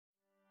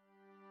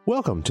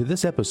Welcome to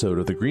this episode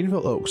of the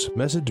Greenville Oaks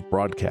Message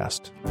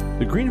Broadcast.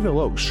 The Greenville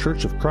Oaks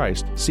Church of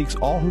Christ seeks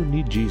all who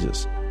need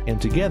Jesus,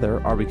 and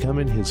together are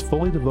becoming His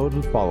fully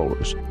devoted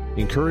followers,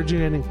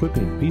 encouraging and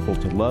equipping people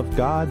to love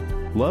God,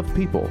 love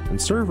people,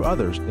 and serve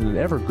others in an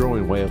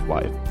ever-growing way of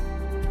life.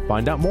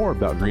 Find out more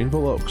about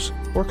Greenville Oaks,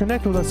 or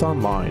connect with us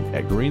online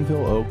at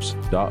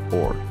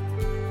greenvilleoaks.org.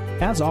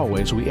 As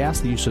always, we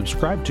ask that you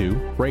subscribe to,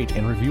 rate,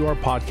 and review our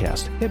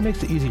podcast. It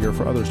makes it easier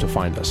for others to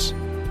find us.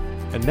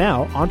 And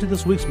now, on to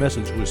this week's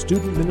message with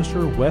student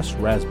minister Wes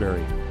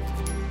Raspberry.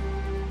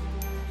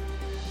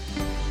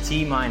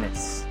 T-.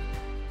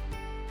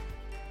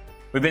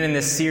 We've been in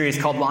this series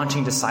called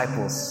Launching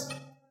Disciples,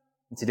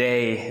 and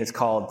today is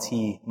called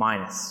T-.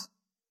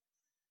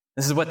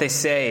 This is what they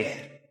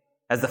say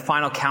as the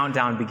final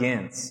countdown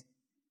begins.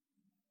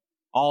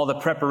 All the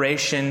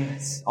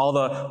preparations, all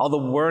the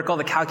work, all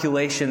the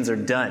calculations are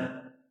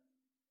done.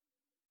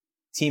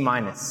 T-,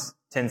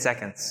 10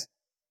 seconds.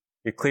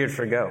 You're cleared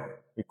for go.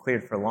 You're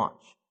cleared for launch.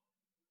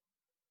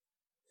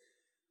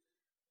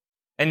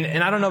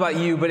 And I don't know about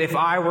you, but if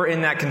I were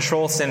in that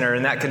control center,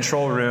 in that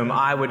control room,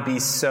 I would be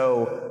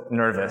so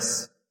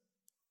nervous.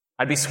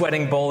 I'd be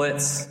sweating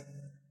bullets.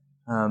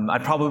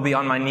 I'd probably be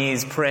on my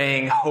knees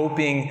praying,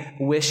 hoping,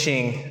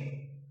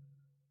 wishing,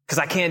 because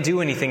I can't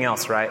do anything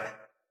else, right?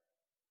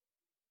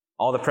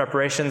 All the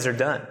preparations are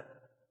done.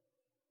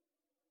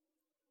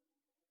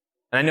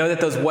 And I know that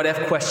those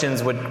what-if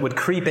questions would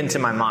creep into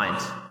my mind.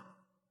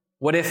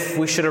 What if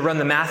we should have run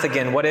the math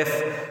again? What if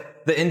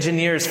the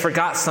engineers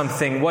forgot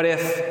something? What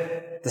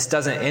if this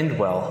doesn't end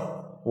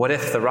well? What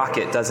if the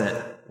rocket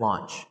doesn't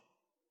launch?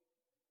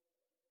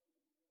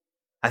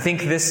 I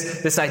think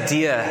this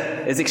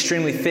idea is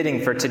extremely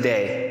fitting for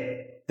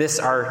today, this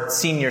our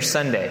Senior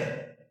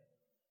Sunday.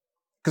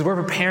 Because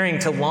we're preparing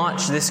to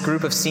launch this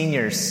group of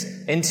seniors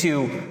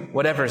into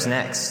whatever's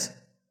next.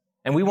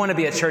 And we want to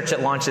be a church that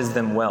launches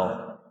them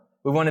well.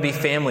 We want to be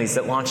families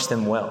that launch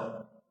them well.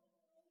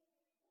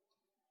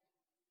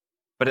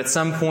 But at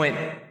some point,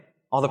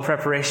 all the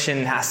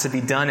preparation has to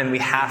be done and we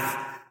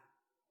have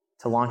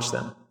to launch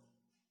them.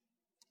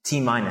 T-.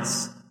 And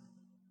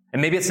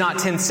maybe it's not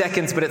 10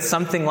 seconds, but it's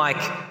something like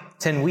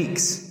 10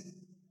 weeks.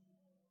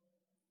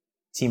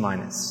 T-.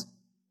 One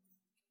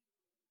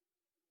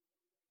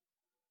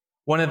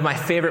of my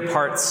favorite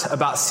parts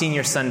about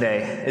Senior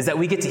Sunday is that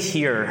we get to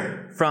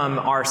hear from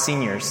our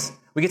seniors.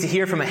 We get to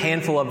hear from a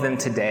handful of them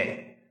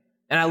today.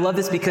 And I love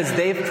this because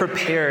they've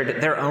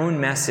prepared their own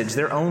message,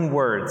 their own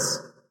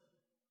words.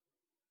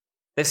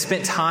 They've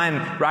spent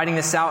time writing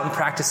this out and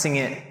practicing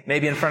it,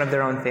 maybe in front of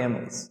their own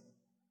families.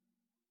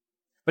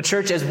 But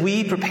church, as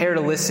we prepare to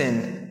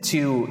listen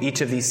to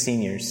each of these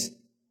seniors,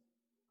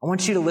 I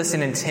want you to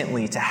listen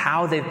intently to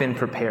how they've been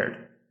prepared.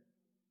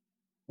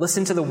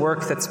 Listen to the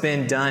work that's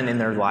been done in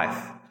their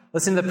life.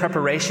 Listen to the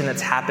preparation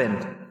that's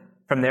happened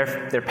from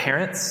their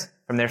parents,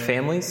 from their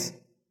families,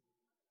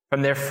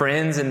 from their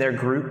friends and their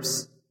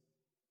groups,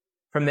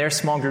 from their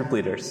small group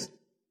leaders,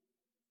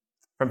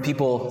 from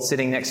people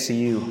sitting next to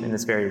you in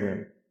this very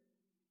room.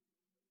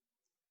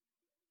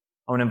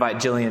 I want to invite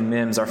Jillian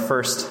Mims, our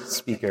first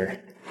speaker, to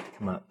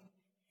come up.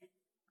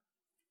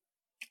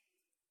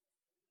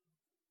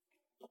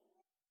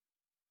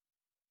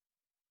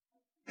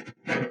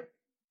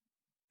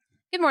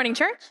 Good morning,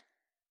 church.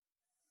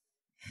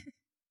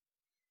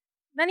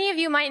 Many of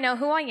you might know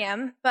who I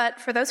am, but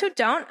for those who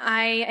don't,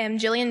 I am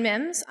Jillian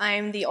Mims.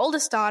 I'm the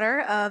oldest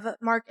daughter of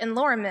Mark and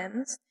Laura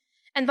Mims,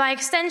 and by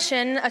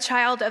extension, a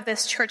child of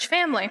this church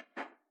family.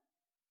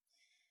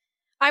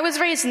 I was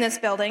raised in this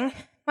building.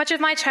 Much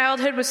of my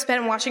childhood was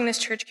spent watching this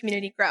church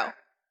community grow.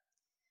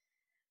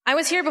 I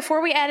was here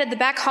before we added the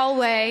back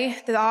hallway,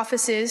 the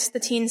offices, the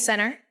teen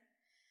center.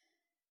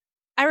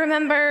 I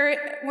remember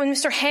when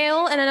Mr.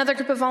 Hale and another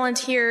group of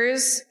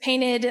volunteers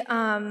painted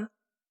the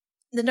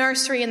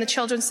nursery and the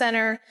children's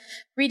center,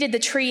 redid the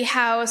tree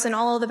house and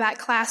all of the back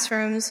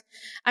classrooms.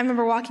 I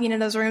remember walking into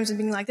those rooms and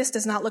being like, this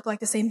does not look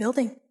like the same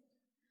building.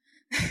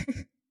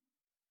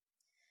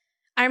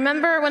 I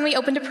remember when we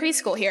opened a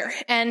preschool here,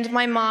 and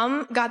my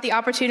mom got the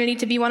opportunity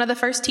to be one of the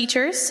first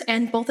teachers,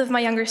 and both of my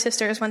younger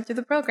sisters went through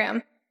the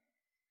program.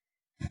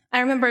 I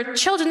remember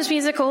children's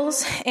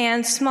musicals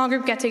and small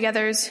group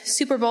get-togethers,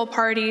 Super Bowl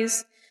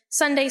parties,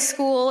 Sunday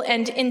school,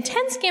 and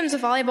intense games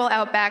of volleyball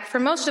out back, for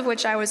most of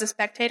which I was a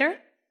spectator.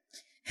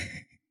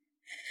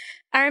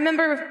 I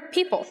remember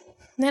people,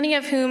 many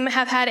of whom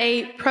have had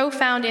a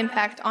profound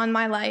impact on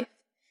my life.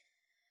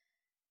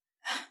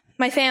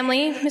 My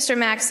family, Mr.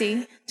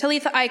 Maxey,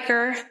 Talitha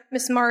Eicher,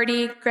 Miss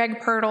Marty, Greg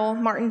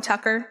Pirtle, Martin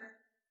Tucker,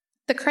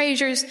 the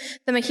Crazers,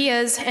 the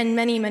Mejias, and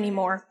many, many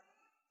more,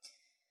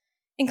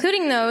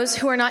 including those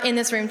who are not in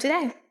this room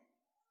today,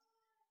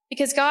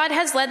 because God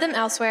has led them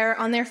elsewhere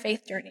on their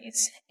faith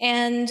journeys,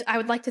 and I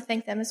would like to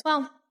thank them as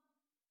well.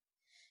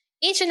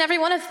 Each and every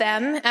one of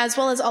them, as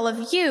well as all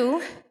of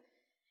you,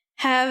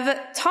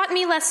 have taught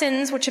me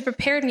lessons which have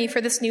prepared me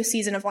for this new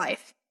season of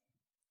life.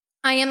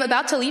 I am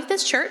about to leave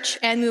this church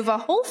and move a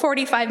whole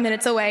 45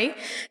 minutes away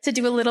to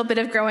do a little bit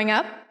of growing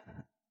up.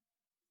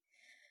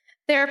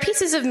 There are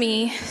pieces of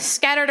me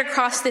scattered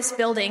across this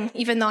building,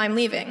 even though I'm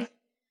leaving.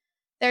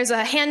 There's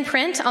a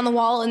handprint on the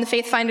wall in the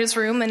Faith Finder's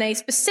room in a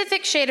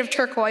specific shade of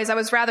turquoise I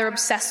was rather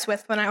obsessed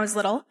with when I was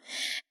little,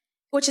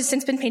 which has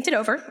since been painted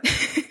over.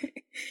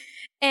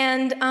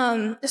 And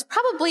there's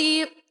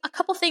probably a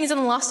couple things in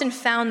the Lost and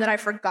Found that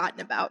I've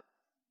forgotten about.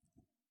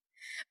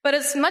 But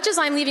as much as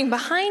I'm leaving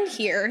behind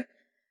here,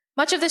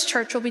 much of this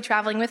church will be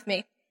traveling with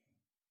me.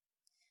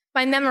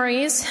 My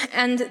memories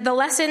and the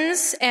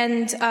lessons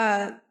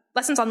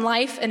on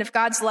life and of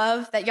God's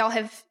love that y'all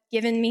have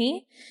given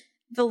me,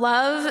 the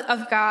love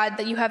of God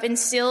that you have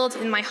instilled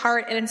in my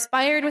heart and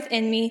inspired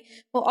within me,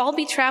 will all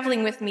be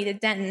traveling with me to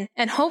Denton,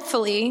 and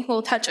hopefully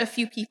will touch a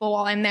few people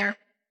while I'm there.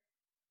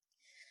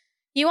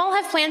 You all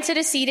have planted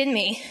a seed in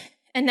me,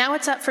 and now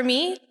it's up for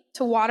me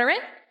to water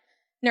it,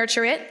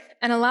 nurture it,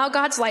 and allow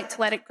God's light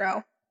to let it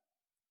grow.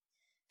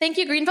 Thank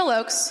you, Greenville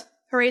Oaks,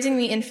 for raising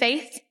me in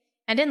faith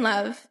and in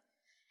love,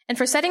 and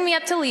for setting me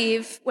up to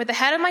leave with a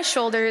head on my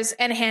shoulders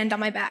and a hand on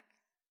my back.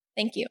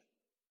 Thank you.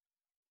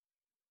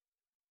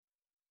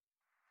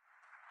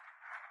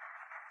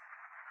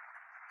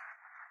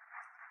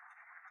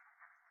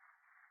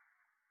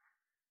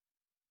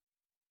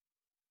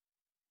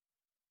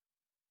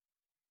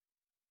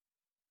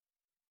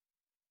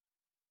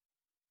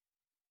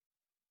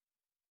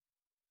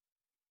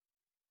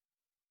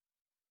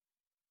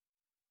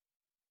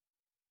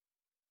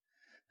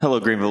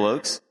 Hello, Greenville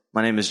Oaks.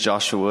 My name is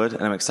Joshua Wood,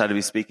 and I'm excited to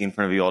be speaking in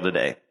front of you all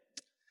today.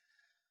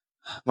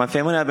 My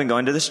family and I have been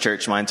going to this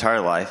church my entire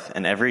life,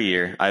 and every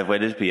year I've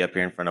waited to be up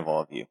here in front of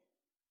all of you.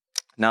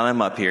 Now that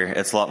I'm up here,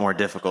 it's a lot more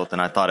difficult than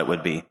I thought it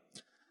would be.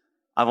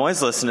 I've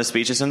always listened to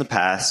speeches in the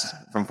past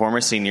from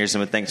former seniors and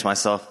would think to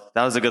myself,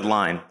 that was a good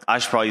line. I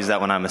should probably use that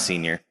when I'm a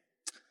senior.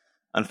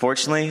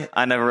 Unfortunately,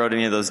 I never wrote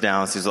any of those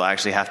down, so these will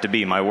actually have to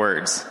be my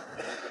words.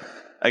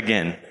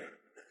 Again,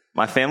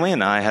 my family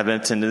and I have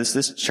been attending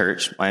this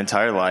church my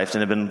entire life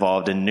and have been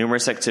involved in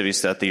numerous activities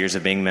throughout the years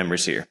of being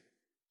members here.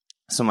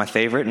 Some of my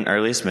favorite and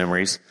earliest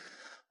memories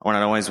are when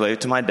I'd always wave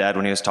to my dad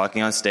when he was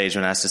talking on stage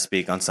when asked to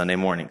speak on Sunday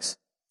mornings.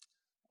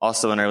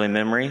 Also, an early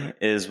memory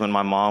is when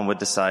my mom would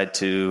decide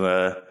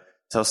to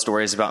tell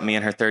stories about me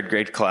in her third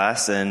grade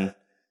class, and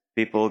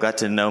people got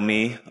to know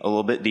me a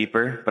little bit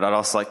deeper, but I'd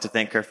also like to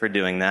thank her for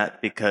doing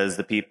that, because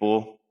the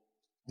people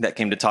that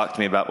came to talk to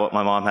me about what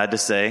my mom had to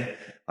say,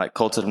 like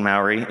Colton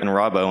Mowry and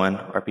Rob Owen,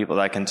 are people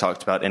that I can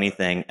talk about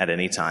anything at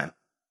any time.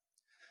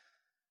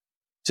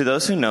 To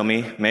those who know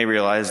me may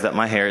realize that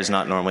my hair is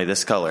not normally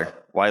this color.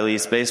 Wiley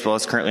East Baseball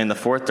is currently in the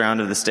 4th round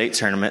of the state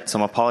tournament, so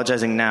I'm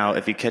apologizing now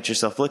if you catch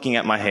yourself looking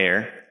at my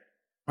hair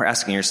or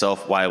asking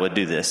yourself why I would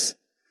do this.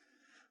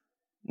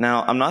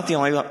 Now, I'm not the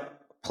only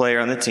player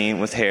on the team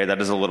with hair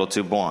that is a little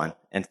too blonde.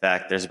 In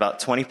fact, there's about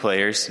 20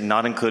 players,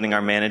 not including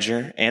our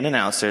manager and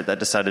announcer, that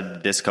decided to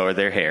discolor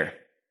their hair.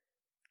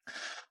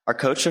 Our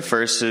coach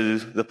refers to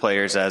the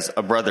players as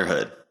a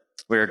brotherhood.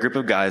 We're a group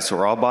of guys who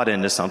are all bought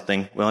into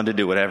something, willing to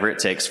do whatever it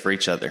takes for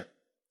each other.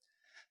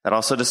 That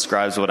also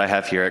describes what I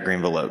have here at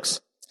Greenville Oaks.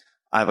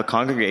 I have a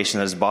congregation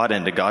that is bought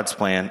into God's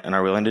plan and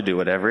are willing to do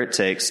whatever it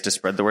takes to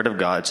spread the word of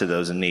God to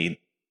those in need.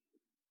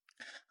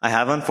 I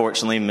have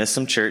unfortunately missed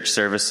some church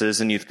services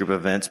and youth group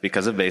events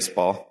because of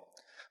baseball,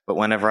 but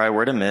whenever I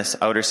were to miss,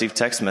 I would receive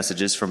text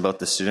messages from both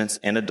the students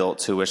and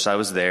adults who wished I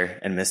was there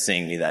and missed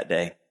seeing me that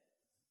day.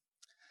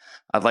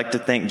 I'd like to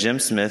thank Jim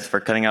Smith for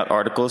cutting out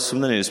articles from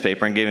the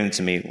newspaper and giving them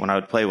to me when I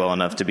would play well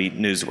enough to be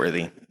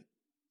newsworthy.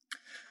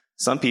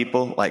 Some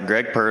people, like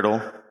Greg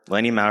Pirtle,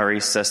 Lenny Mowry,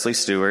 Cecily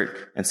Stewart,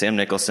 and Sam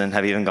Nicholson,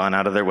 have even gone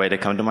out of their way to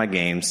come to my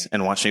games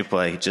and watch me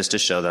play just to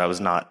show that I was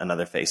not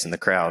another face in the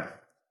crowd.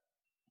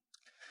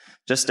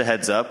 Just a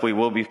heads up, we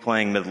will be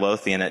playing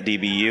Midlothian at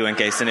DBU in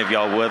case any of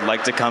y'all would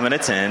like to come and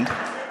attend.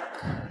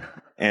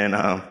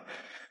 And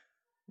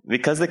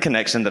because of the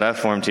connection that I've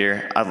formed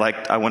here,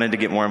 I wanted to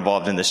get more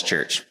involved in this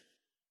church.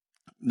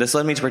 This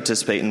led me to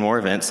participate in more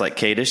events like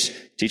Kaddish,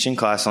 teaching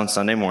class on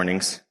Sunday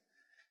mornings,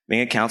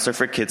 being a counselor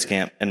for kids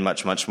camp, and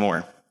much, much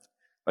more.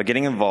 By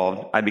getting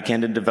involved, I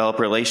began to develop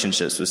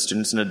relationships with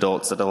students and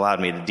adults that allowed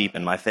me to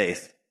deepen my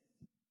faith.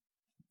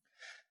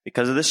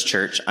 Because of this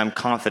church, I'm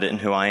confident in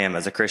who I am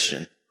as a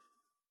Christian.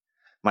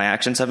 My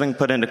actions have been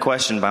put into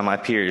question by my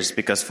peers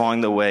because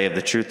following the way of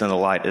the truth and the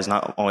light is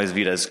not always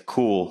viewed as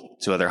cool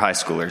to other high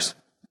schoolers.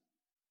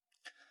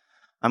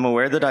 I'm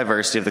aware of the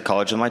diversity of the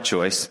college of my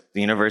choice,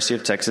 the University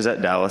of Texas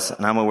at Dallas,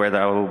 and I'm aware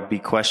that I will be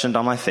questioned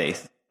on my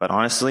faith. But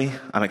honestly,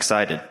 I'm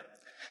excited.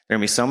 There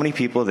will be so many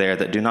people there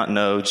that do not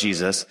know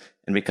Jesus,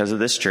 and because of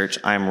this church,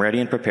 I am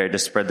ready and prepared to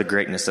spread the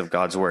greatness of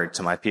God's word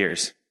to my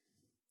peers.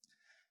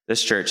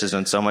 This church has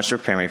done so much to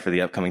prepare me for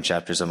the upcoming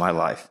chapters of my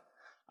life.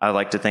 I'd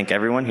like to thank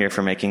everyone here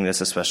for making this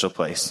a special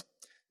place.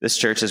 This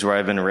church is where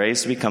I've been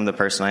raised to become the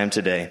person I am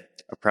today,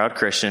 a proud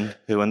Christian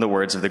who, in the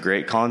words of the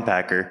great Colin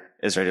Packer,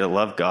 is ready to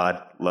love God,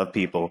 love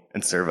people,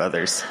 and serve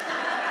others.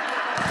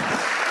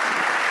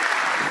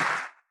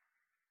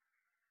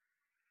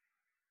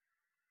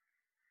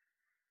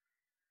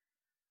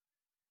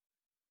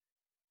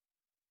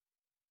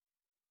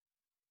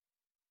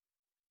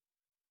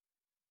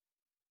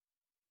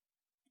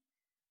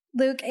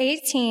 Luke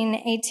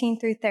 18:18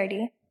 through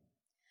 30.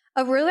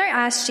 A ruler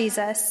asked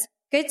Jesus,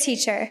 "Good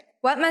teacher,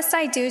 what must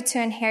I do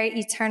to inherit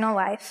eternal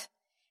life?"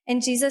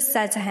 And Jesus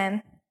said to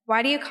him,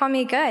 "Why do you call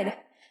me good?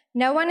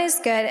 No one is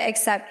good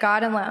except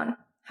God alone.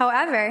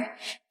 However,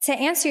 to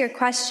answer your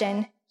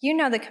question, you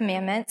know the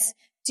commandments.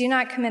 Do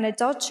not commit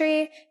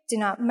adultery, do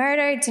not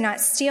murder, do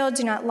not steal,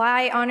 do not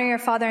lie, honor your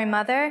father and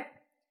mother."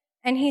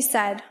 And he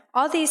said,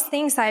 "All these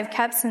things I have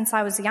kept since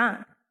I was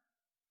young."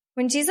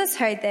 When Jesus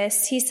heard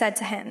this, he said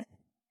to him,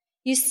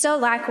 "You still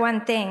lack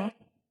one thing.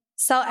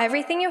 Sell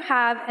everything you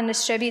have and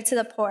distribute to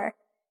the poor.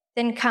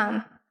 Then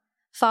come,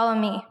 follow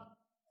me."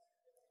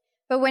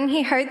 But when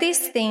he heard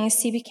these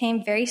things, he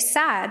became very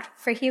sad,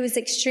 for he was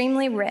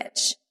extremely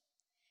rich.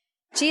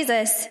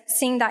 Jesus,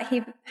 seeing that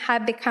he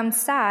had become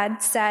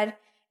sad, said,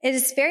 "It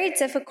is very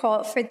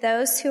difficult for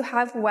those who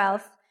have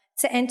wealth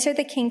to enter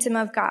the kingdom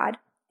of God.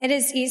 It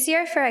is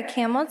easier for a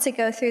camel to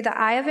go through the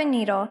eye of a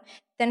needle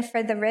than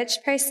for the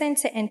rich person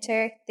to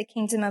enter the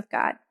kingdom of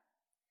God."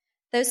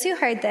 Those who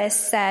heard this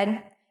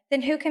said,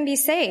 "Then who can be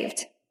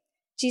saved?"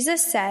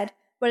 Jesus said,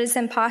 "What is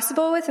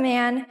impossible with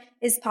man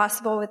is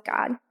possible with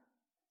God."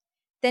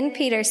 Then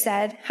Peter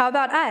said, "How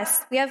about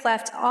us? We have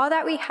left all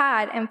that we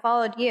had and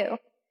followed you."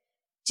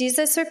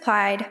 Jesus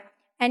replied,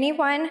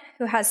 "Anyone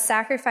who has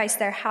sacrificed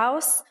their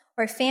house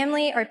or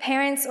family or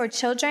parents or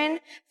children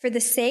for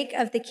the sake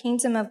of the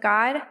kingdom of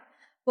God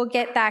will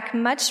get back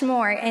much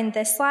more in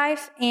this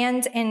life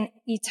and in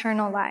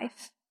eternal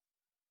life."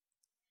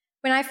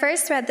 When I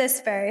first read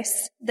this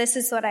verse, this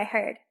is what I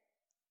heard.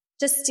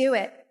 Just do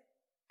it.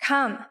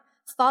 Come,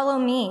 follow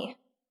me.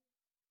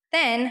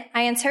 Then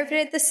I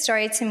interpreted the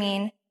story to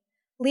mean,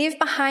 leave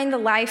behind the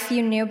life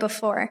you knew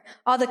before,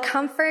 all the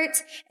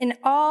comfort and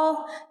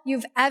all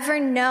you've ever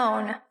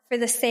known for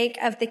the sake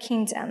of the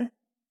kingdom.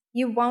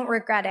 You won't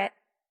regret it.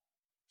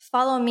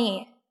 Follow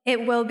me.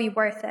 It will be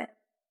worth it.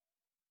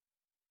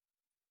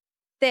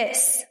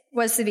 This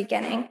was the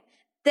beginning.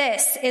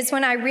 This is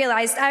when I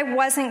realized I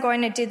wasn't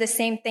going to do the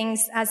same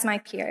things as my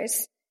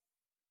peers.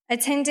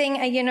 Attending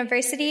a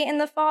university in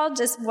the fall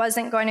just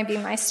wasn't going to be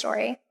my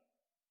story.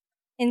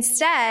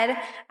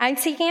 Instead, I'm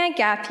taking a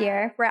gap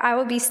year where I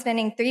will be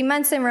spending 3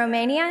 months in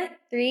Romania,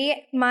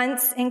 3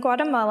 months in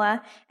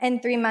Guatemala,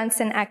 and 3 months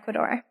in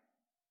Ecuador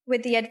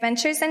with the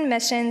Adventures and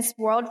Missions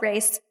World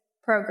Race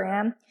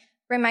program,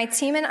 where my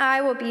team and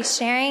I will be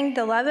sharing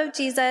the love of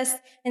Jesus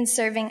and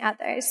serving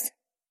others.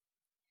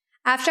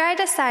 After I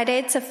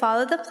decided to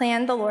follow the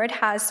plan the Lord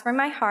has for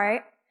my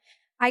heart,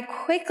 I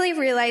quickly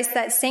realized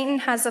that Satan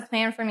has a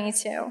plan for me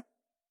too.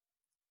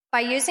 By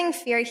using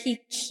fear,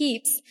 he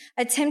keeps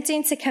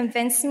attempting to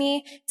convince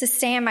me to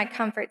stay in my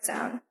comfort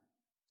zone.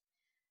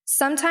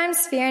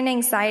 Sometimes fear and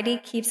anxiety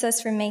keeps us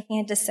from making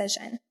a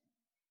decision.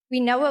 We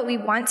know what we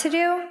want to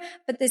do,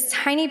 but this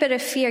tiny bit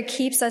of fear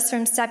keeps us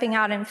from stepping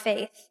out in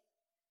faith.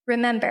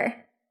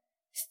 Remember,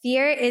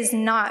 fear is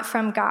not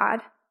from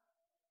God.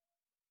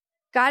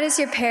 God is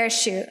your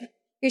parachute,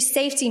 your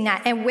safety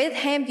net, and with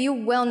him, you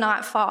will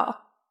not fall.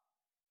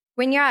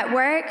 When you're at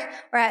work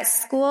or at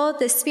school,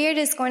 the Spirit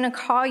is going to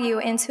call you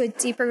into a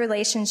deeper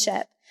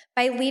relationship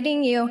by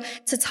leading you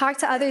to talk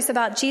to others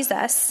about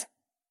Jesus.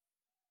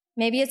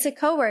 Maybe it's a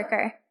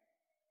coworker.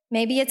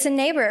 Maybe it's a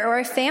neighbor or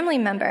a family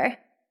member.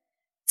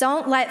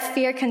 Don't let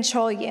fear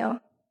control you.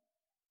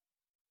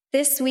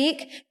 This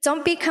week,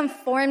 don't be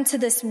conformed to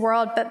this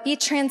world, but be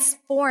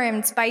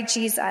transformed by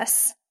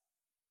Jesus.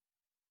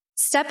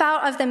 Step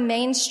out of the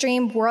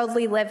mainstream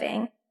worldly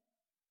living.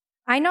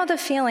 I know the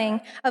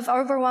feeling of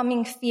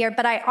overwhelming fear,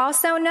 but I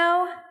also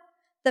know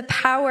the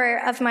power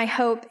of my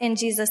hope in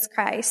Jesus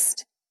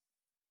Christ.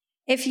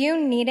 If you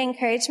need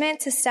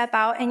encouragement to step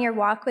out in your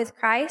walk with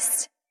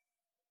Christ,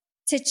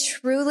 to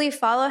truly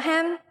follow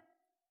him,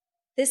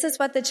 this is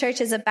what the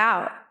church is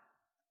about.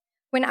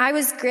 When I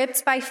was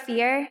gripped by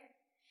fear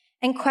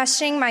and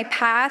questioning my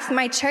path,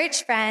 my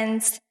church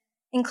friends,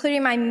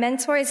 including my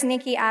mentors,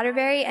 Nikki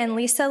Atterbury and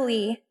Lisa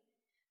Lee,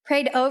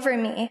 prayed over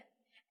me,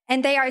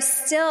 and they are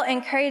still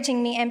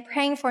encouraging me and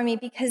praying for me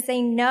because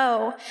they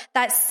know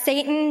that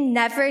Satan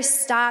never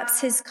stops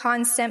his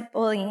constant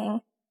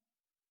bullying.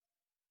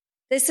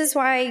 This is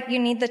why you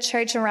need the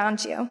church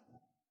around you.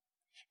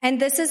 And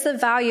this is the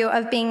value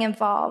of being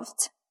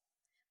involved.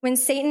 When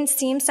Satan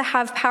seems to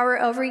have power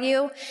over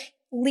you,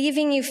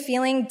 leaving you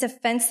feeling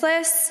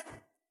defenseless,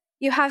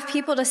 you have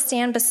people to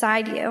stand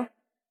beside you,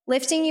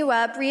 lifting you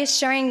up,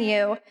 reassuring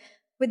you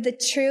with the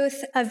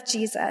truth of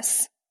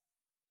Jesus.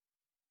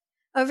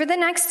 Over the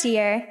next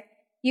year,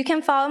 you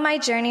can follow my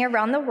journey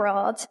around the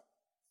world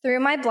through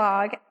my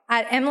blog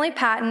at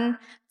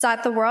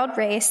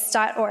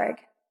emilypatton.theworldrace.org.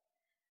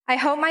 I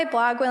hope my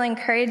blog will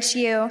encourage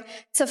you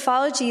to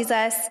follow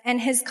Jesus and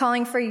his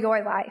calling for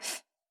your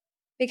life.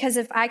 Because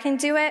if I can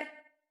do it,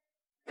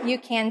 you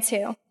can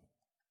too.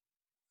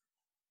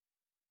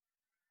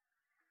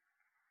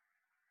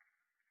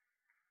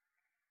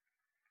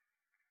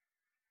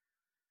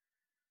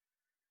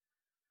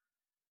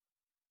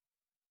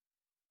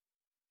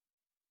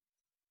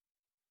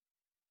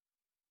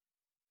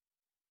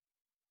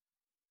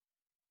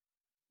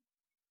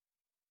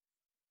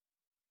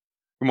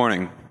 Good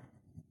morning.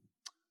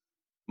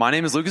 My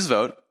name is Lucas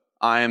Vogt.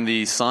 I am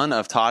the son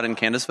of Todd and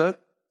Candace Vogt.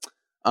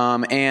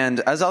 And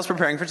as I was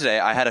preparing for today,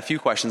 I had a few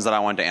questions that I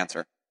wanted to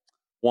answer.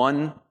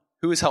 One,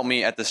 who has helped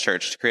me at this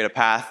church to create a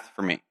path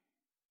for me?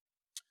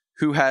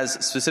 Who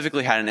has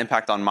specifically had an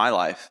impact on my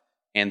life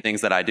and things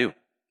that I do?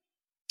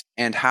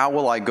 And how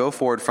will I go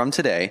forward from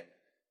today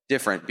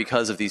different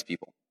because of these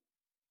people?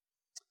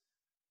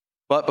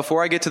 But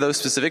before I get to those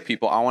specific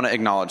people, I want to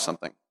acknowledge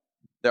something.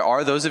 There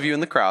are those of you in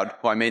the crowd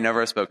who I may never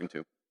have spoken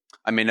to.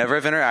 I may never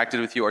have interacted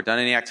with you or done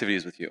any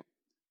activities with you.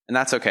 And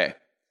that's okay.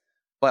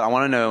 But I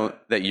want to know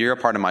that you're a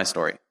part of my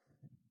story.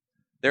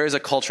 There is a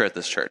culture at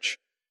this church.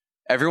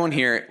 Everyone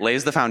here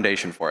lays the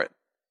foundation for it.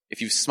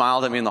 If you've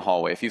smiled at me in the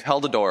hallway, if you've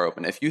held a door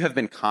open, if you have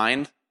been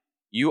kind,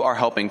 you are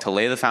helping to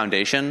lay the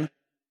foundation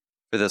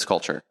for this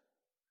culture.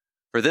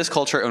 For this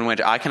culture in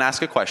which I can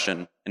ask a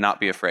question and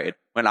not be afraid.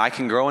 When I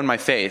can grow in my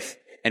faith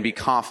and be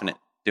confident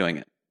doing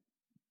it.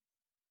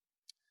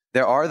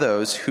 There are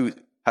those who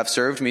have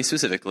served me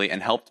specifically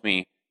and helped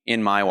me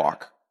in my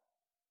walk.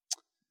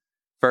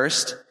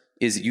 First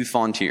is youth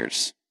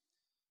volunteers.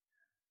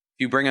 If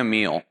you bring a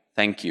meal,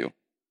 thank you.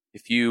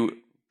 If you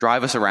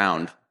drive us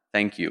around,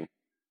 thank you.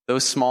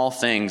 Those small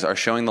things are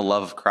showing the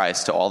love of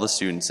Christ to all the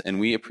students, and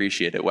we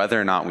appreciate it, whether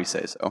or not we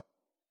say so.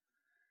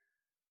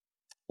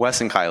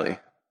 Wes and Kylie,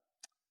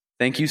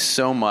 thank you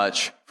so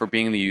much for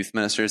being the youth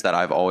ministers that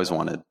I've always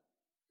wanted.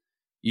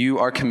 You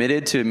are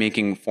committed to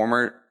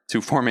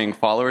forming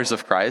followers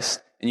of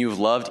Christ, and you have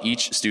loved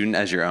each student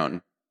as your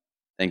own.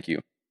 Thank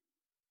you.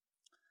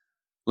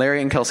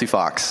 Larry and Kelsey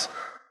Fox,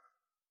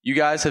 you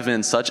guys have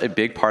been such a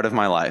big part of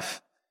my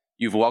life.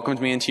 You've welcomed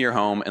me into your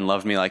home and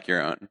loved me like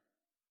your own.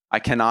 I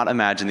cannot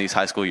imagine these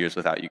high school years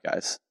without you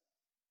guys.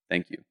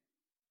 Thank you.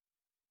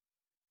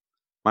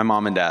 My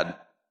mom and dad,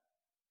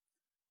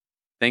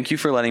 thank you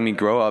for letting me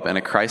grow up in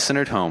a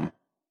Christ-centered home.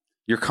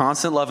 Your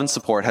constant love and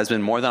support has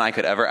been more than I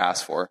could ever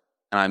ask for,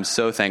 and I'm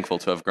so thankful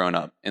to have grown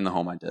up in the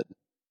home I did.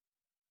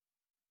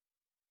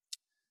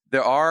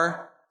 There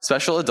are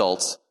special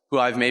adults who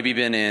I've maybe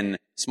been in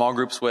small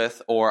groups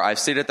with, or I've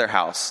stayed at their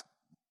house.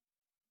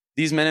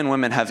 These men and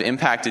women have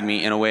impacted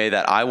me in a way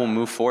that I will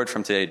move forward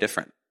from today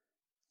different.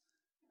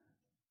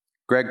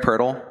 Greg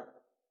Pirtle,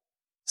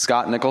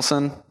 Scott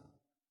Nicholson,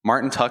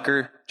 Martin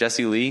Tucker,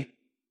 Jesse Lee.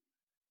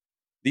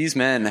 These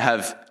men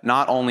have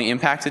not only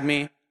impacted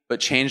me,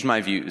 but changed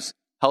my views,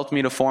 helped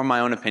me to form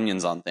my own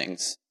opinions on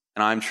things,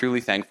 and I'm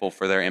truly thankful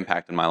for their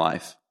impact in my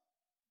life.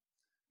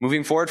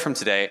 Moving forward from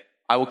today,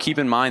 I will keep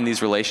in mind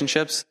these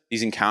relationships,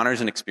 these encounters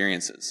and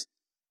experiences.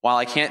 While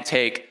I can't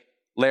take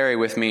Larry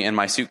with me in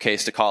my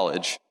suitcase to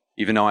college,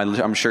 even though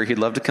I'm sure he'd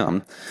love to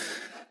come,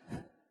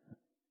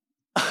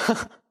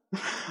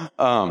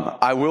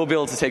 I will be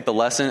able to take the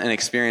lesson and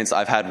experience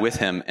I've had with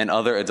him and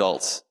other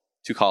adults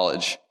to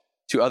college,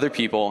 to other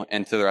people,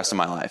 and to the rest of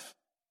my life.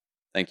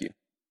 Thank you.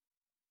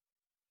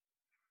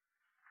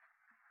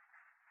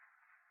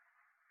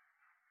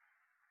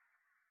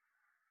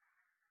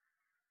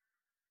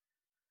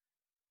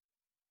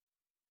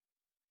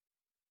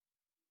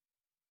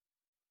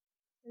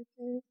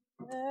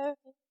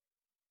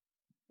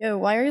 Yo,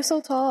 why are you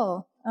so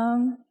tall?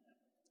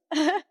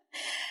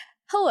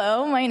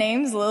 Hello, my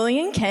name's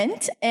Lillian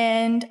Kent,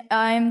 and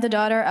I'm the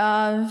daughter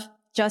of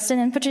Justin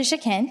and Patricia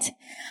Kent.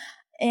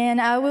 And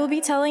I will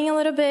be telling a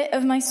little bit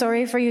of my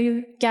story for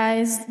you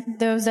guys,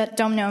 those that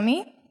don't know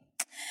me.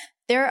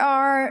 There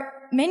are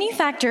many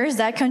factors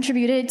that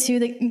contributed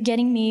to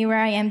getting me where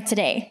I am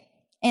today.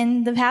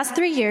 In the past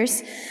 3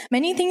 years,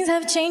 many things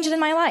have changed in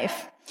my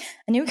life.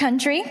 A new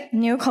country,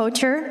 new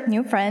culture,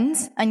 new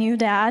friends, a new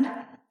dad.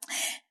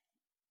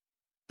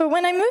 But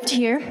when I moved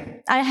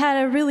here, I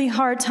had a really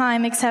hard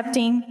time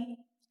accepting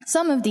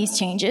some of these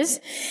changes,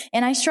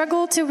 and I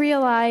struggled to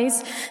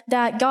realize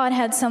that God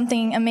had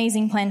something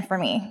amazing planned for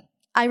me.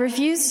 I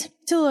refused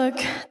to look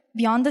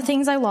beyond the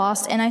things I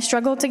lost, and I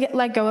struggled to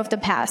let go of the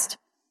past.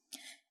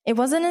 It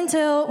wasn't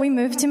until we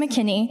moved to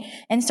McKinney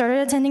and started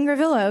attending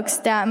Greenville Oaks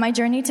that my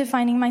journey to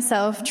finding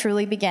myself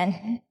truly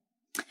began.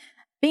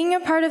 Being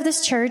a part of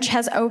this church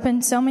has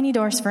opened so many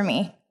doors for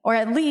me, or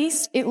at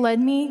least it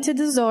led me to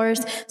those doors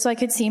so I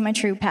could see my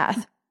true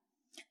path.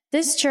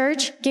 This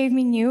church gave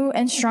me new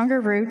and stronger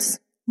roots,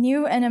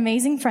 new and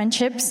amazing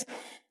friendships,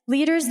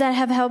 leaders that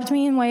have helped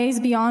me in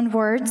ways beyond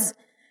words,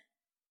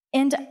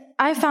 and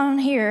I found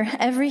here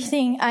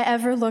everything I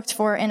ever looked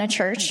for in a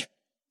church.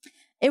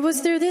 It was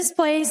through this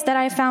place that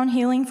I found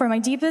healing for my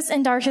deepest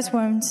and darkest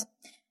wounds.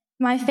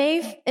 My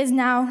faith is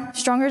now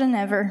stronger than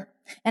ever,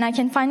 and I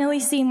can finally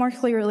see more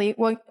clearly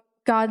what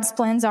God's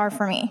plans are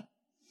for me.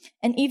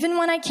 And even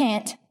when I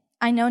can't,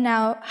 I know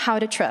now how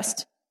to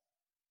trust.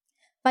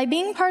 By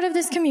being part of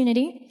this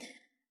community,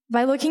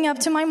 by looking up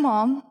to my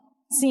mom,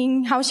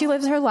 seeing how she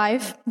lives her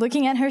life,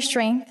 looking at her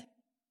strength,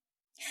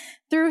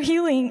 through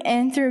healing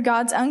and through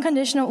God's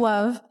unconditional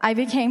love, I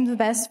became the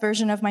best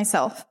version of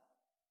myself.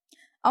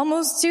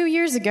 Almost 2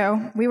 years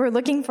ago, we were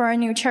looking for a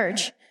new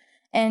church,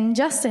 and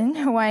Justin,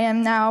 who I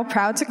am now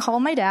proud to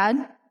call my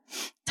dad,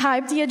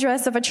 typed the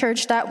address of a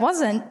church that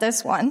wasn't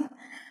this one.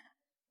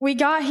 we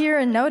got here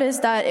and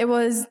noticed that it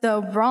was the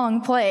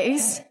wrong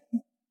place,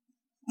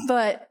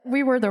 but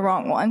we were the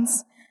wrong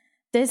ones.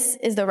 This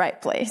is the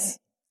right place.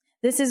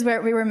 This is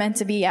where we were meant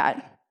to be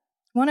at.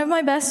 One of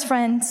my best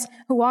friends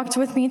who walked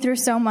with me through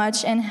so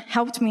much and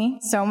helped me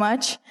so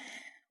much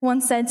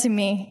once said to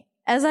me,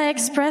 as I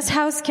expressed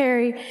how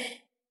scary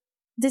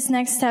this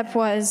next step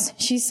was,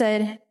 she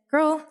said,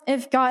 "Girl,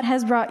 if God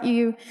has brought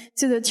you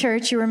to the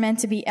church you were meant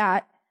to be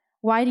at,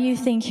 why do you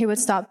think he would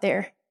stop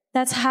there?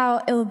 That's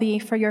how it'll be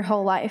for your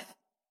whole life."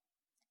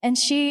 And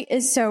she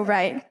is so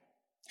right.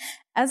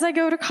 As I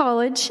go to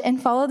college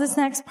and follow this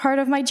next part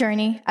of my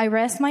journey, I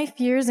rest my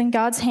fears in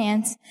God's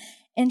hands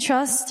and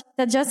trust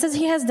that just as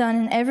he has done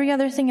in every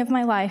other thing of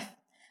my life,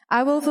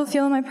 I will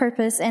fulfill my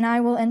purpose and I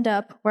will end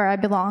up where I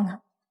belong.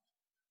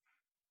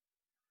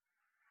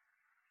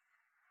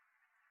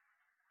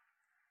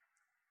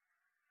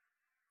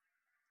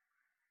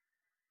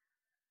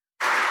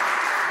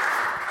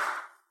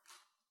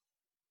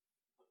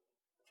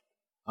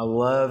 I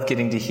love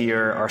getting to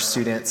hear our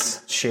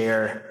students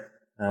share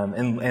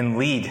and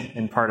lead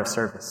in part of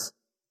service.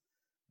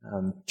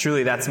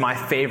 Truly, that's my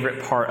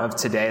favorite part of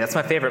today. That's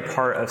my favorite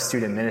part of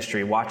student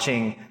ministry,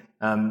 watching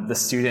the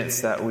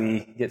students that we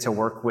get to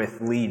work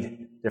with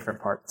lead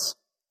different parts.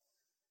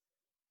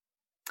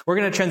 We're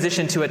going to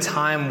transition to a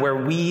time where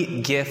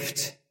we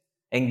gift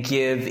and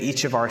give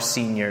each of our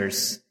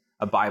seniors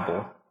a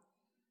Bible.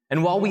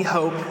 And while we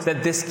hope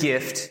that this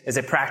gift is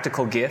a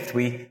practical gift,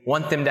 we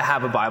want them to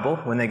have a Bible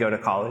when they go to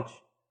college.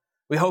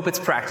 We hope it's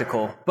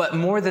practical, but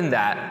more than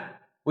that,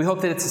 we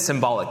hope that it's a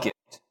symbolic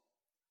gift.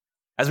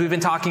 As we've been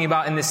talking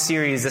about in this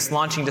series, this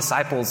Launching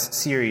Disciples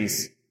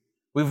series,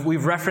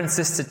 we've referenced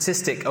this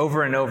statistic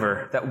over and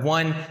over that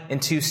 1 in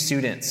 2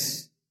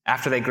 students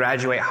after they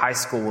graduate high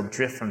school will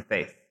drift from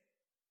faith.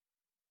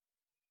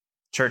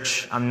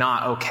 Church, I'm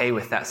not okay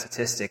with that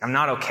statistic. I'm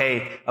not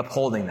okay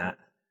upholding that.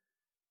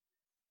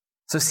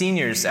 So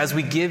seniors, as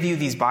we give you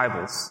these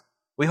Bibles,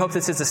 we hope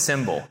this is a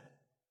symbol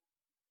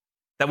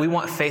that we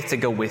want faith to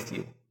go with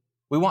you.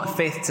 We want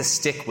faith to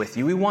stick with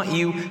you. We want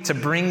you to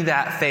bring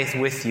that faith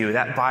with you,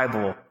 that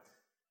Bible,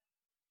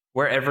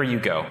 wherever you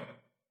go.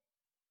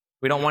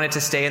 We don't want it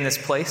to stay in this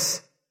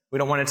place. We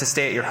don't want it to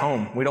stay at your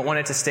home. We don't want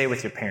it to stay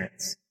with your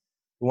parents.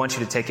 We want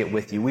you to take it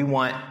with you. We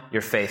want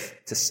your faith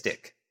to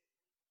stick.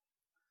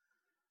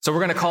 So we're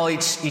going to call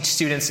each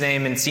student's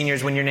name, and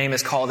seniors, when your name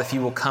is called, if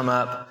you will come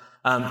up.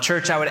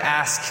 Church, I would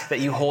ask that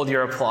you hold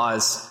your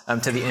applause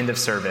to the end of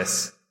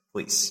service,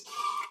 please.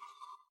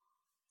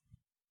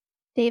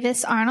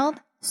 Davis Arnold,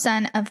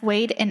 son of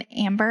Wade and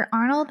Amber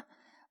Arnold,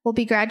 will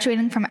be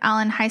graduating from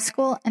Allen High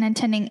School and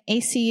attending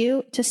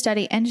ACU to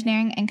study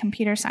engineering and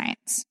computer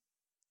science.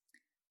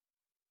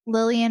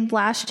 Lillian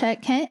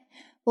Blashtek Kent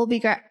will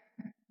be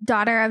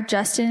daughter of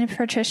Justin and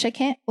Patricia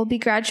Kent, will be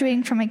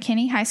graduating from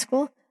McKinney High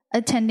School,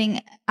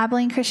 attending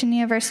Abilene Christian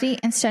University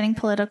and studying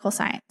political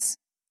science.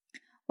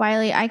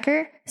 Wiley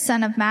Eicher,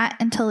 son of Matt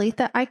and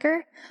Talitha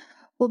Eicher,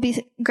 will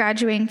be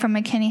graduating from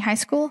McKinney High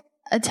School,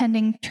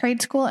 attending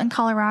trade school in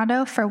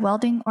Colorado for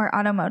welding or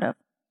automotive.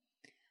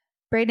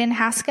 Braden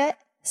Haskett,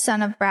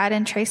 son of Brad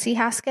and Tracy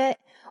Haskett,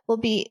 will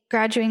be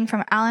graduating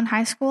from Allen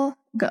High School,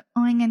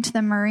 going into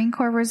the Marine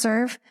Corps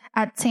Reserve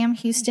at Sam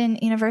Houston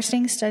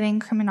University studying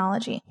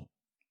criminology.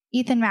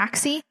 Ethan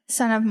Maxey,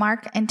 son of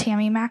Mark and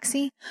Tammy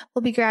Maxey,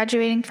 will be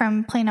graduating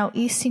from Plano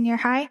East Senior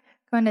High,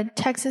 going to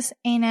Texas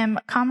A&M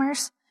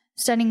Commerce,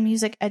 studying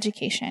music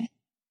education.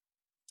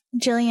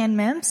 Jillian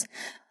Mims,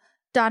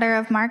 daughter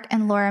of Mark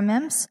and Laura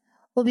Mims,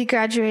 will be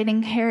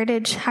graduating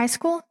Heritage High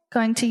School,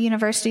 going to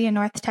University of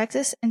North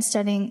Texas and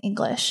studying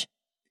English.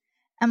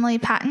 Emily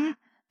Patton,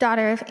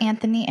 daughter of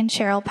Anthony and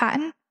Cheryl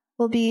Patton,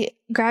 will be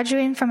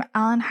graduating from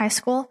Allen High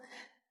School,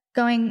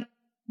 going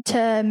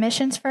to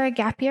missions for a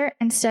gap year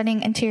and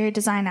studying interior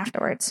design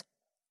afterwards.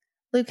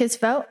 Lucas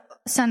Vogt,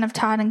 son of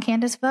Todd and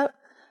Candace Vogt,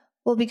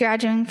 will be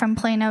graduating from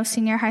Plano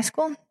Senior High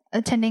School,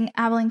 attending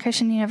Abilene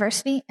Christian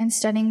University and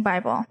studying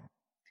Bible.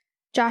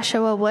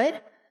 Joshua Wood,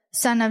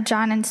 son of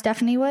John and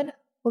Stephanie Wood,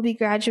 will be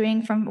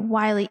graduating from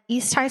Wiley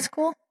East High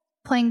School,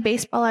 playing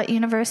baseball at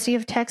University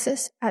of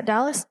Texas at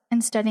Dallas,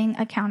 and studying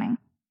accounting.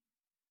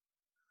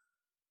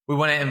 We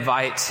want to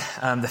invite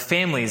the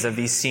families of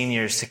these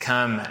seniors to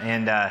come,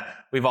 and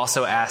we've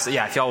also asked,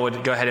 if y'all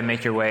would go ahead and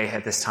make your way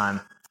at this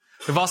time.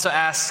 We've also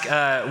asked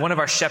one of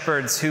our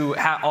shepherds, who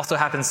also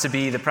happens to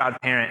be the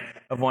proud parent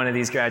of one of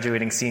these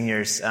graduating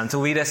seniors, to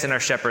lead us in our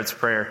shepherd's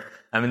prayer,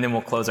 and then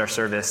we'll close our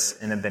service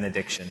in a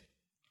benediction.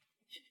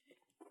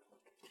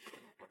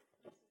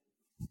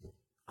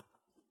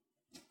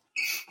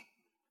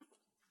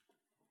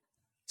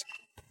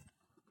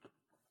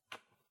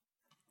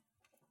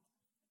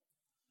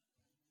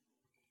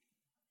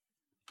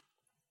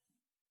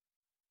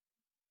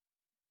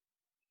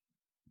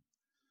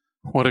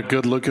 What a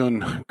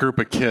good-looking group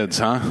of kids,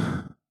 huh?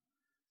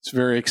 It's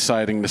very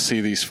exciting to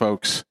see these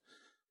folks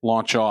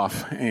launch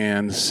off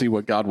and see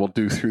what God will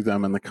do through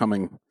them in the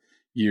coming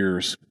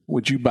years.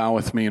 Would you bow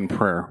with me in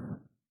prayer?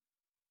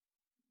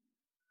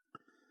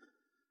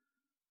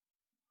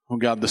 Oh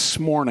God, this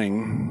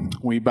morning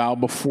we bow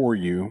before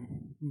you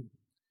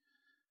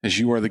as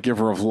you are the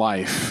giver of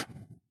life,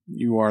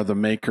 you are the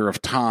maker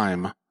of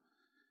time,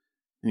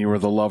 and you are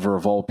the lover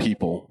of all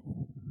people.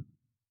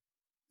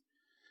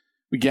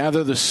 We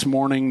gather this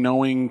morning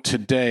knowing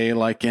today,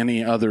 like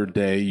any other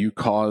day, you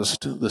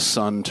caused the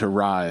sun to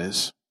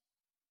rise,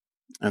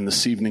 and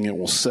this evening it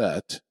will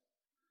set.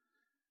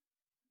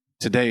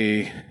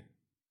 Today,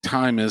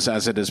 time is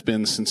as it has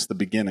been since the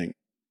beginning.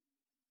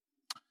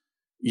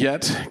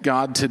 Yet,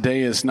 God,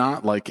 today is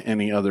not like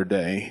any other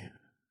day.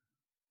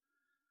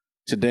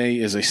 Today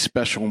is a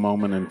special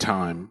moment in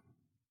time.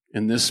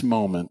 In this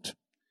moment,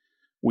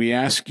 we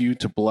ask you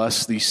to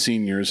bless these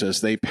seniors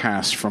as they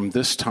pass from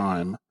this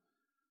time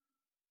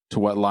to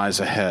what lies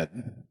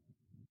ahead.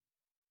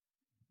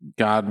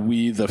 God,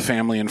 we, the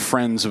family and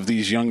friends of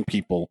these young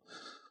people,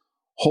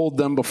 hold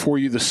them before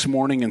you this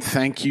morning and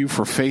thank you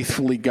for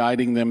faithfully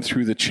guiding them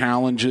through the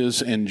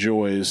challenges and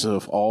joys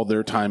of all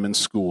their time in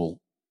school.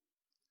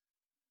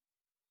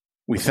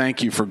 We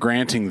thank you for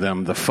granting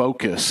them the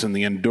focus and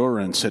the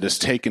endurance it has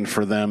taken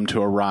for them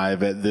to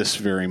arrive at this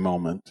very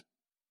moment.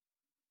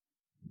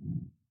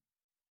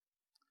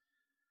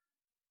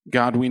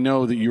 God, we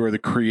know that you are the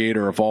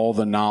creator of all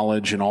the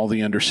knowledge and all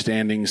the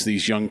understandings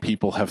these young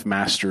people have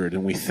mastered,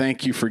 and we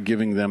thank you for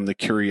giving them the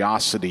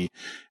curiosity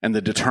and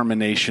the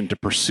determination to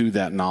pursue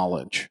that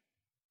knowledge.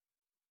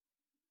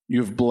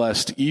 You have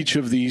blessed each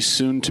of these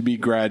soon-to-be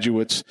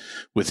graduates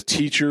with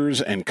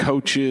teachers and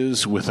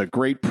coaches, with a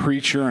great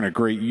preacher and a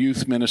great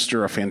youth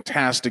minister, a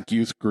fantastic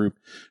youth group,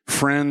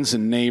 friends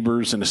and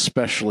neighbors, and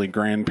especially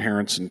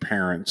grandparents and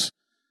parents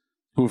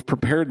who have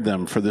prepared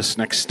them for this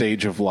next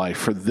stage of life,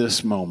 for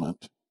this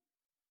moment.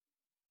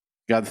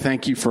 God,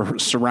 thank you for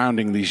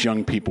surrounding these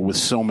young people with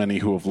so many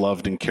who have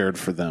loved and cared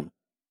for them.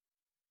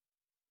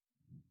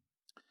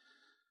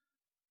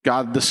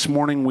 God, this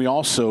morning we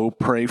also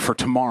pray for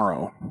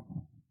tomorrow.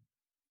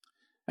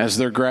 As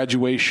their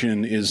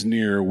graduation is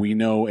near, we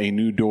know a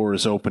new door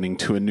is opening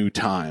to a new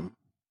time.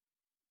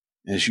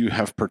 As you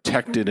have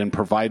protected and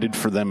provided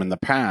for them in the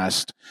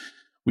past,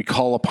 we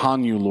call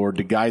upon you, Lord,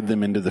 to guide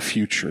them into the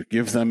future.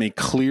 Give them a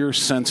clear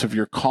sense of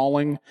your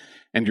calling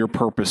and your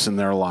purpose in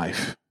their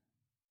life.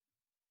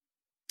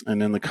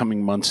 And in the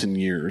coming months and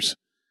years,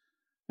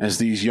 as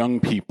these young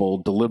people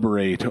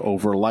deliberate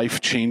over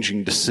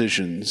life-changing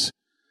decisions,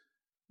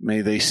 may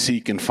they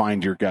seek and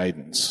find your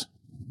guidance.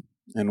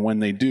 And when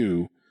they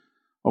do,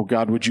 oh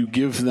God, would you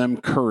give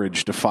them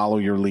courage to follow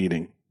your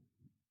leading?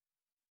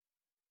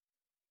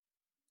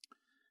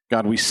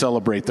 God, we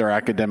celebrate their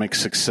academic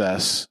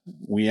success.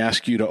 We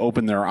ask you to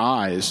open their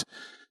eyes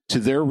to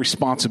their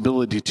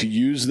responsibility to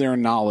use their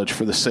knowledge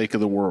for the sake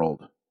of the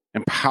world.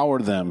 Empower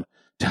them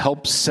to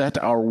help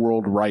set our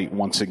world right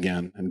once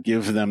again and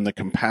give them the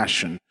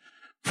compassion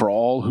for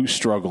all who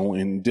struggle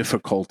in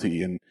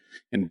difficulty and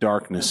in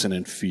darkness and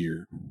in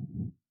fear.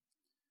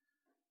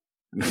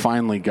 And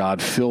finally,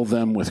 God, fill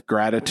them with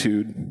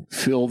gratitude,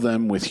 fill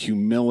them with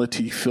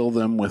humility, fill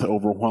them with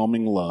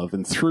overwhelming love.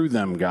 And through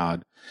them,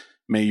 God,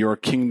 may your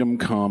kingdom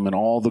come in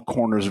all the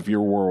corners of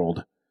your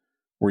world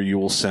where you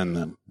will send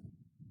them.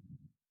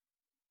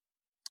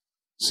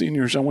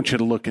 Seniors, I want you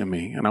to look at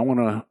me, and I want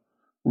to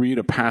read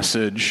a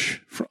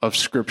passage of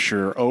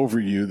Scripture over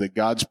you that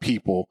God's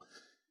people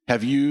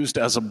have used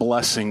as a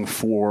blessing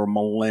for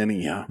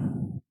millennia.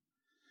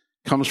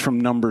 It comes from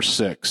Numbers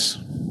 6.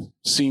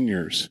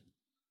 Seniors,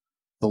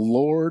 the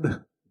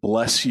Lord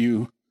bless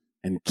you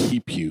and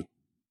keep you.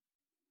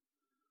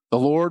 The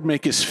Lord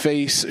make his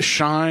face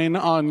shine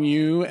on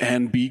you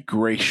and be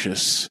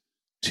gracious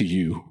to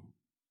you.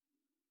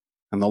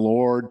 And the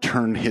Lord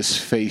turn his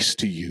face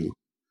to you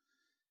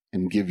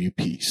and give you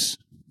peace.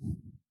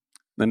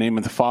 In the name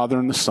of the Father,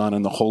 and the Son,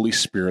 and the Holy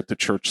Spirit, the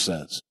church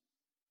says.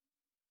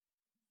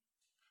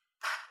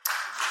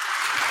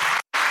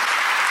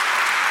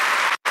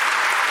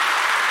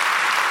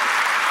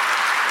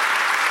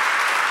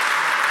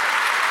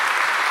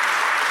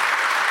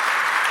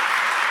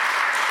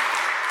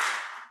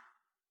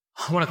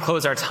 I want to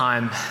close our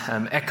time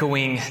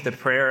echoing the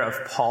prayer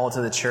of Paul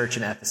to the church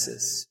in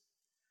Ephesus.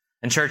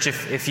 And church,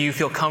 if you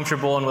feel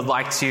comfortable and would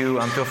like to,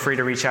 feel free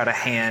to reach out a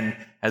hand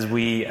as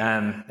we,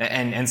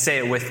 and say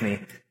it with me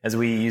as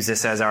we use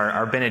this as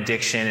our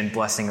benediction and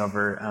blessing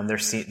over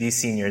these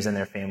seniors and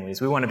their families.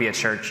 We want to be a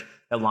church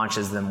that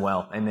launches them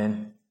well.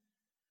 Amen.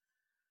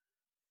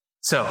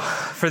 So,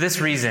 for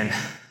this reason,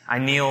 I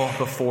kneel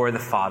before the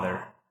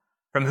Father,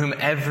 from whom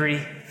every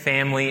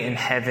family in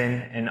heaven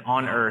and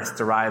on earth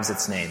derives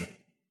its name.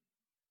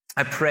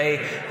 I pray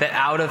that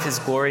out of his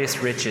glorious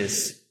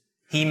riches,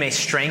 he may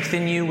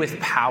strengthen you with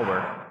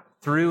power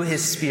through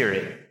his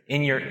Spirit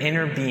in your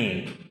inner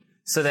being,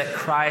 so that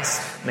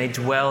Christ may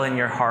dwell in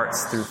your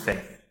hearts through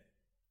faith.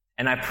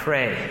 And I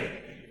pray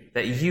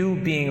that you,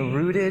 being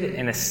rooted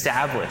and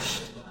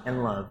established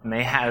in love,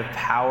 may have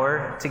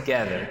power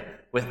together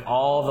with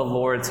all the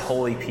Lord's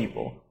holy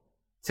people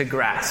to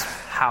grasp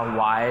how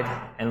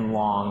wide and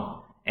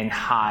long and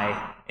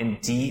high and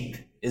deep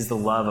is the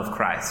love of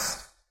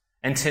Christ,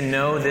 and to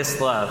know this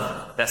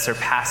love that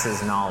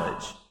surpasses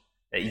knowledge,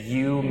 that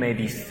you may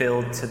be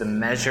filled to the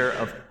measure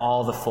of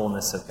all the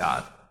fullness of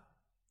God.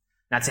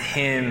 Now to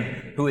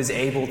him who is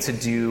able to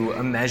do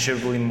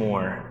immeasurably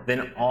more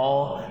than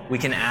all we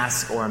can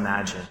ask or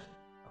imagine,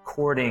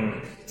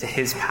 according to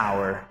his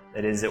power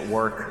that is at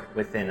work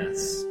within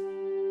us.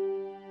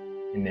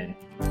 Amen.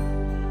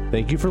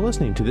 Thank you for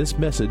listening to this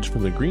message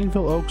from the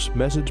Greenville Oaks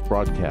Message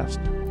Broadcast.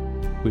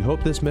 We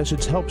hope this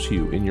message helps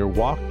you in your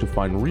walk to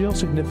find real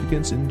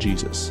significance in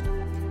Jesus.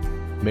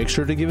 Make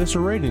sure to give us a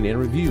rating and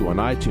review on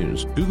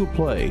iTunes, Google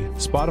Play,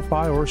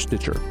 Spotify, or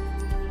Stitcher.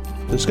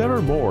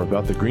 Discover more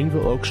about the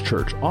Greenville Oaks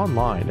Church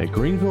online at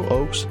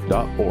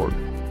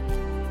greenvilleoaks.org.